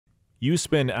You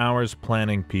spend hours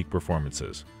planning peak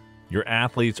performances. Your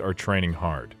athletes are training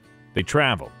hard. They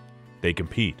travel. They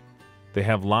compete. They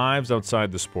have lives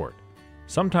outside the sport.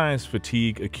 Sometimes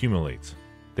fatigue accumulates.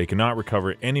 They cannot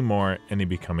recover anymore and they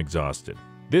become exhausted.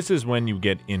 This is when you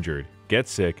get injured, get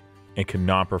sick, and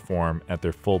cannot perform at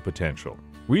their full potential.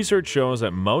 Research shows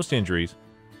that most injuries,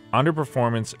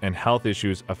 underperformance, and health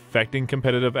issues affecting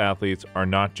competitive athletes are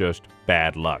not just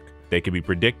bad luck. They can be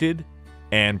predicted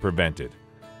and prevented.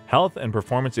 Health and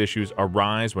performance issues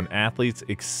arise when athletes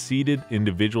exceeded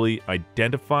individually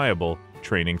identifiable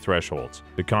training thresholds.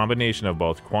 The combination of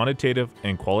both quantitative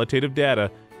and qualitative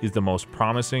data is the most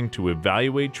promising to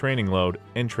evaluate training load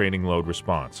and training load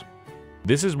response.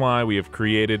 This is why we have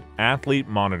created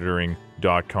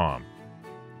AthleteMonitoring.com.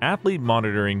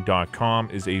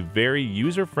 AthleteMonitoring.com is a very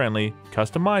user-friendly,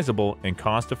 customizable, and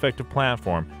cost-effective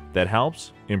platform that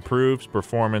helps improves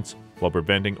performance while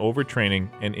preventing overtraining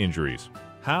and injuries.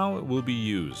 How it will be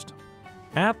used.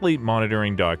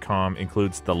 AthleteMonitoring.com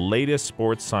includes the latest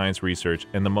sports science research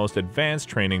and the most advanced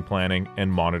training planning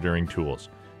and monitoring tools.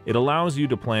 It allows you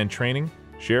to plan training,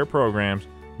 share programs,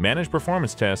 manage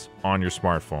performance tests on your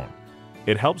smartphone.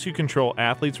 It helps you control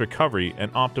athletes' recovery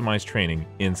and optimize training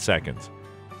in seconds.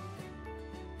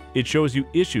 It shows you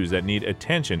issues that need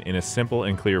attention in a simple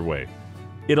and clear way.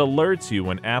 It alerts you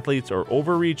when athletes are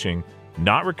overreaching,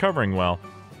 not recovering well,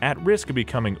 at risk of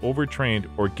becoming overtrained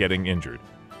or getting injured,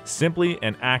 simply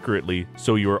and accurately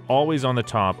so you are always on the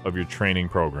top of your training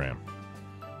program.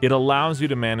 It allows you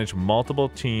to manage multiple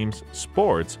teams'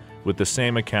 sports with the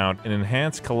same account and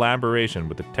enhance collaboration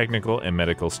with the technical and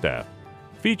medical staff.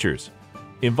 Features: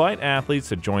 invite athletes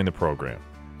to join the program.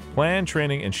 Plan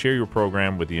training and share your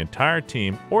program with the entire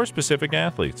team or specific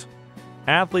athletes.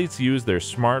 Athletes use their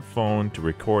smartphone to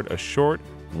record a short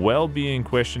well-being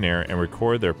questionnaire and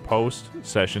record their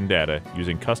post-session data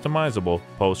using customizable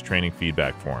post-training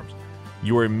feedback forms.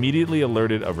 You are immediately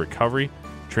alerted of recovery,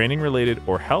 training-related,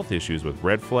 or health issues with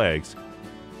red flags,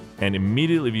 and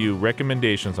immediately view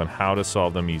recommendations on how to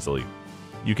solve them easily.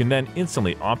 You can then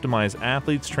instantly optimize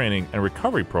athletes' training and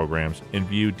recovery programs and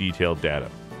view detailed data.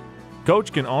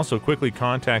 Coach can also quickly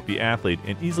contact the athlete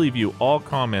and easily view all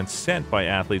comments sent by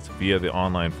athletes via the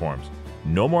online forms.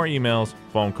 No more emails,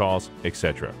 phone calls,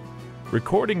 etc.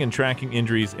 Recording and tracking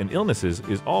injuries and illnesses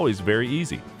is always very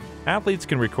easy. Athletes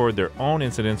can record their own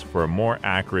incidents for a more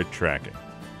accurate tracking.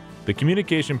 The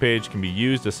communication page can be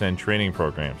used to send training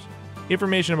programs,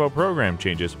 information about program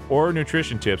changes, or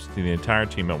nutrition tips to the entire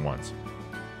team at once.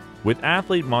 With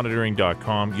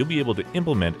AthleteMonitoring.com, you'll be able to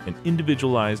implement an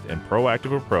individualized and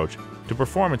proactive approach to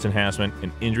performance enhancement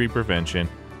and injury prevention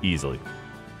easily.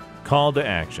 Call to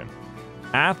action.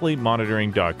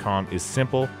 AthleteMonitoring.com is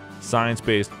simple,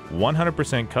 science-based,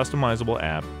 100% customizable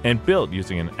app and built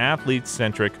using an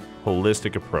athlete-centric,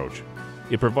 holistic approach.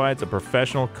 It provides a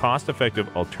professional,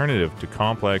 cost-effective alternative to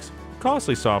complex,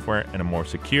 costly software and a more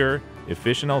secure,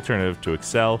 efficient alternative to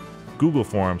Excel, Google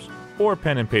Forms, or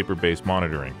pen and paper-based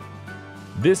monitoring.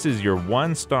 This is your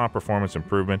one-stop performance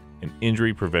improvement and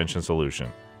injury prevention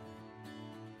solution.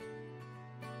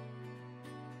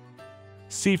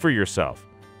 See for yourself.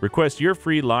 Request your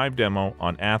free live demo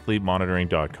on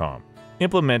AthleteMonitoring.com.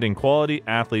 Implementing quality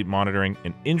athlete monitoring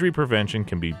and injury prevention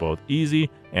can be both easy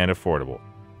and affordable.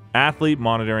 Athlete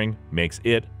Monitoring makes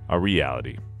it a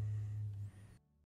reality.